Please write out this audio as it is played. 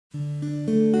Hi,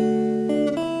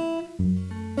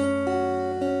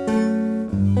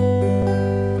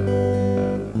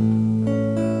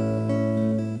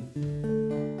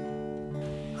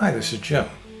 this is Jim.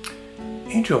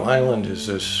 Angel Island is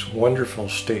this wonderful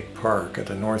state park at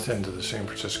the north end of the San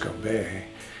Francisco Bay,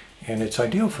 and it's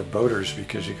ideal for boaters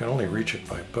because you can only reach it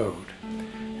by boat.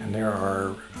 And there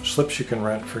are slips you can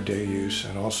rent for day use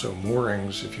and also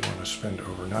moorings if you want to spend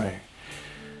overnight.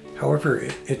 However,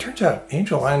 it turns out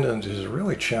Angel Island is a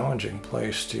really challenging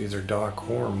place to either dock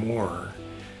or moor.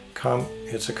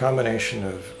 It's a combination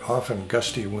of often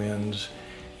gusty winds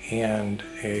and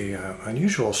an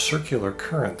unusual circular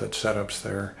current that setups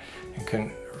there and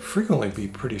can frequently be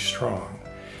pretty strong.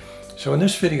 So in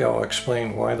this video I'll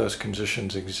explain why those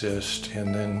conditions exist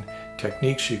and then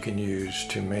techniques you can use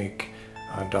to make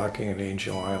docking at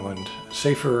Angel Island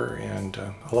safer and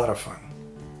a lot of fun.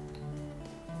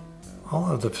 All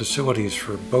of the facilities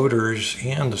for boaters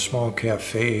and the small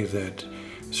cafe that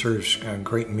serves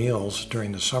great meals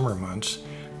during the summer months,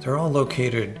 they're all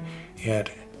located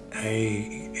at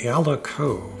Ayala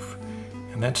Cove,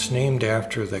 and that's named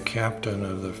after the captain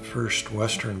of the first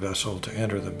Western vessel to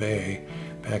enter the bay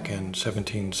back in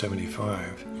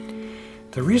 1775.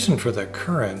 The reason for the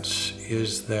currents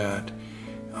is that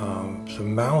the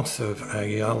mouth of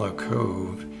Ayala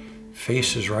Cove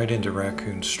faces right into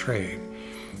Raccoon Strait,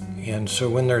 and so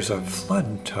when there's a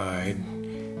flood tide,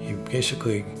 you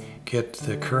basically get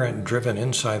the current driven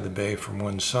inside the bay from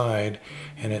one side,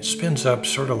 and it spins up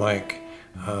sort of like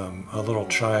a little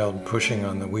child pushing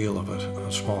on the wheel of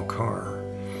a small car.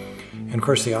 And of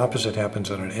course the opposite happens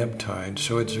on an ebb tide,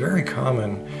 so it's very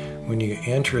common when you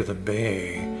enter the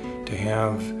bay to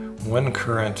have one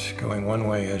current going one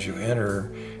way as you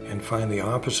enter and find the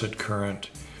opposite current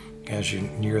as you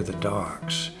near the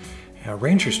docks. Now,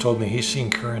 Ranger's told me he's seen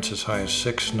currents as high as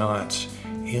 6 knots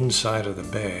inside of the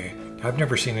bay. I've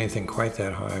never seen anything quite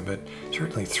that high, but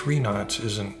certainly 3 knots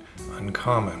isn't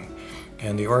uncommon.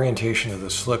 And the orientation of the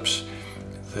slips,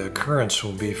 the currents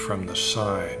will be from the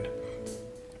side.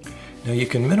 Now you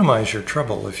can minimize your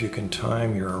trouble if you can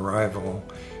time your arrival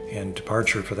and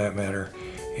departure for that matter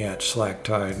at slack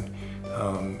tide.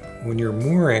 When you're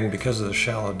mooring, because of the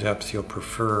shallow depth, you'll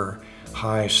prefer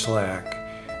high slack,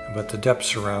 but the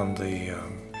depths around the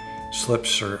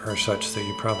slips are such that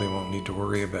you probably won't need to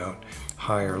worry about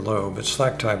high or low, but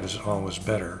slack tide is always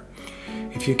better.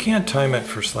 If you can't time it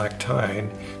for slack tide,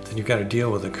 then you've got to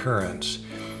deal with the currents.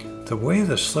 The way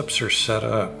the slips are set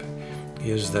up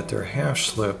is that they're half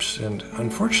slips, and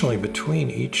unfortunately between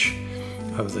each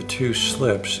of the 2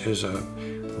 slips is a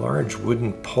large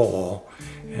wooden pole,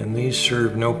 and these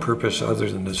serve no purpose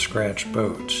other than to scratch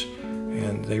boats,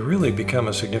 and they really become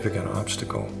a significant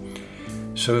obstacle.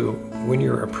 So when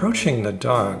you're approaching the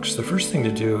docks, the first thing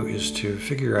to do is to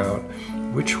figure out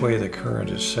which way the current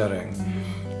is setting.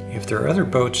 If there are other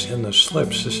boats in the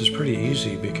slips, this is pretty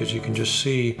easy because you can just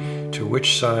see to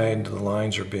which side the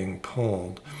lines are being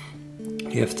pulled.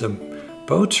 If the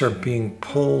boats are being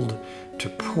pulled to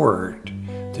port,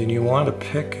 then you want to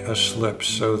pick a slip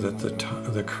so that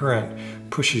the current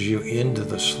pushes you into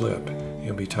the slip.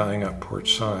 You'll be tying up port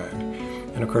side.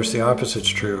 And of course the opposite's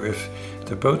true. If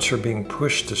the boats are being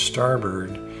pushed to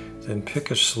starboard, then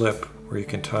pick a slip where you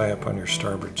can tie up on your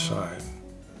starboard side.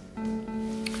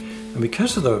 And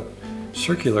because of the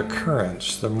circular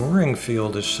currents, the mooring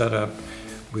field is set up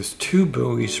with 2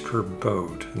 buoys per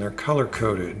boat, and they're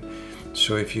color-coded.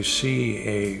 So if you see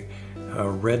a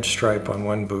red stripe on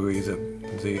one buoy,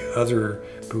 the other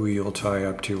buoy you'll tie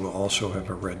up to will also have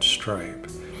a red stripe.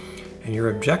 And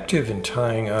your objective in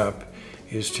tying up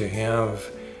is to have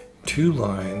 2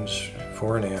 lines,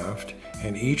 fore and aft,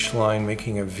 and each line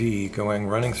making a V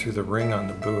running through the ring on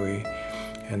the buoy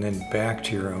and then back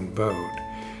to your own boat.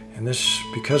 And this,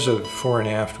 because of fore and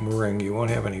aft mooring, you won't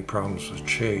have any problems with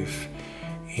chafe,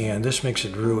 and this makes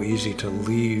it real easy to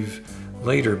leave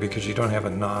later because you don't have a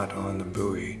knot on the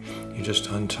buoy. You just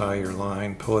untie your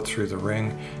line, pull it through the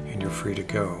ring, and you're free to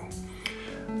go.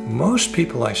 Most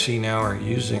people I see now are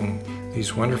using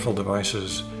these wonderful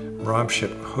devices, Rob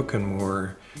Ship hook and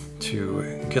moor, to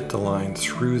get the line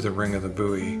through the ring of the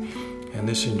buoy. And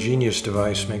this ingenious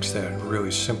device makes that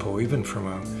really simple, even from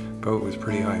a boat with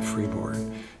pretty high freeboard.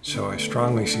 So I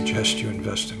strongly suggest you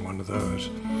invest in one of those.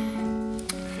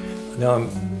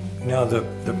 Now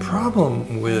the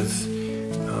problem with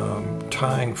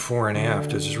tying fore and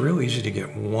aft is it's real easy to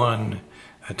get one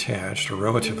attached, or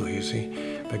relatively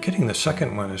easy, but getting the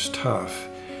second one is tough.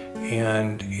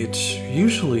 And it's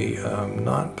usually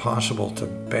not possible to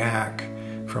back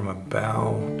from a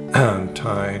bow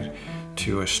tide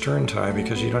to a stern tie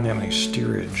because you don't have any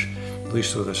steerage, at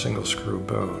least with a single screw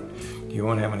boat. you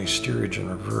won't have any steerage in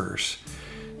reverse.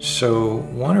 So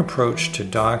one approach to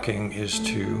docking is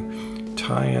to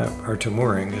tie up, or to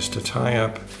mooring, is to tie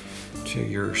up to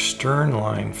your stern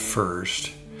line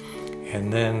first,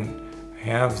 and then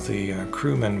have the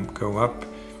crewman go up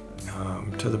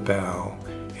to the bow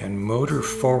and motor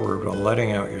forward while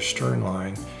letting out your stern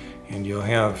line, and you'll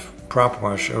have prop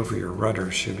wash over your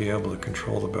rudder, so you'll be able to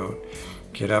control the boat.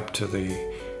 Get up to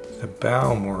the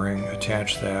bow mooring,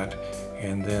 attach that,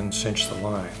 and then cinch the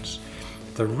lines.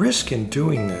 The risk in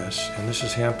doing this, and this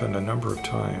has happened a number of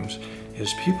times,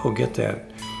 is people get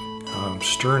that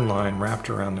stern line wrapped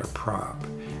around their prop.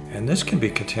 And this can be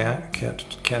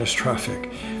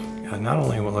catastrophic. Not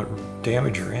only will it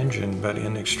damage your engine, but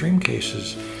in extreme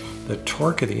cases, the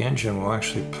torque of the engine will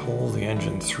actually pull the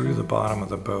engine through the bottom of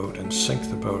the boat and sink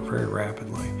the boat very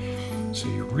rapidly. So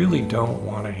you really don't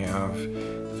want to have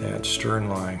that stern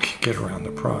line get around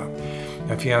the prop.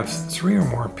 Now, if you have 3 or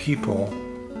more people,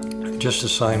 just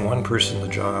assign one person the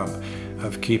job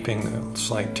of keeping a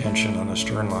slight tension on the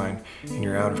stern line, and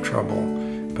you're out of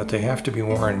trouble. But they have to be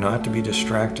warned not to be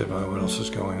distracted by what else is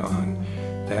going on.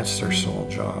 That's their sole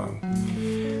job.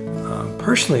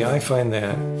 Personally, I find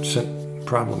that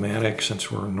problematic since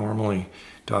we're normally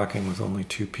docking with only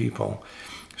 2 people.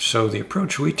 So the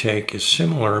approach we take is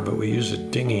similar, but we use a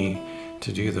dinghy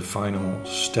to do the final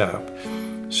step.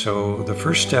 So the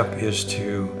first step is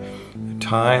to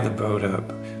tie the boat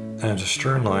up at a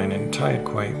stern line and tie it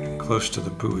quite close to the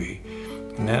buoy.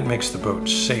 And that makes the boat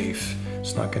safe.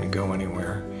 It's not going to go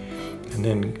anywhere. And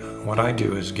then what I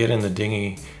do is get in the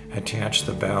dinghy, attach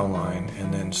the bow line,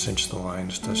 and then cinch the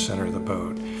lines to center the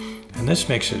boat. And this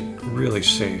makes it really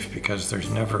safe because there's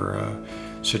never a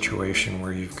situation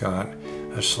where you've got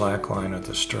a slack line at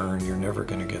the stern. You're never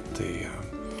going to get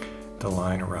the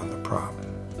line around the prop.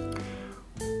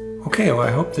 Okay, well,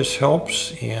 I hope this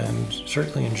helps, and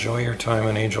certainly enjoy your time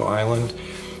on Angel Island.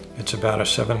 It's about a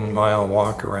 7-mile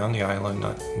walk around the island,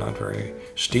 not very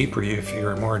steep, or if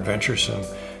you're more adventuresome,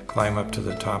 climb up to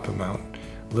the top of Mount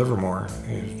Livermore.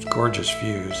 It's gorgeous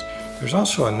views. There's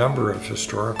also a number of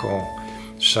historical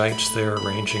sites there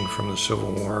ranging from the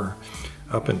Civil War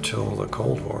up until the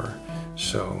Cold War.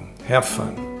 So have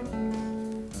fun.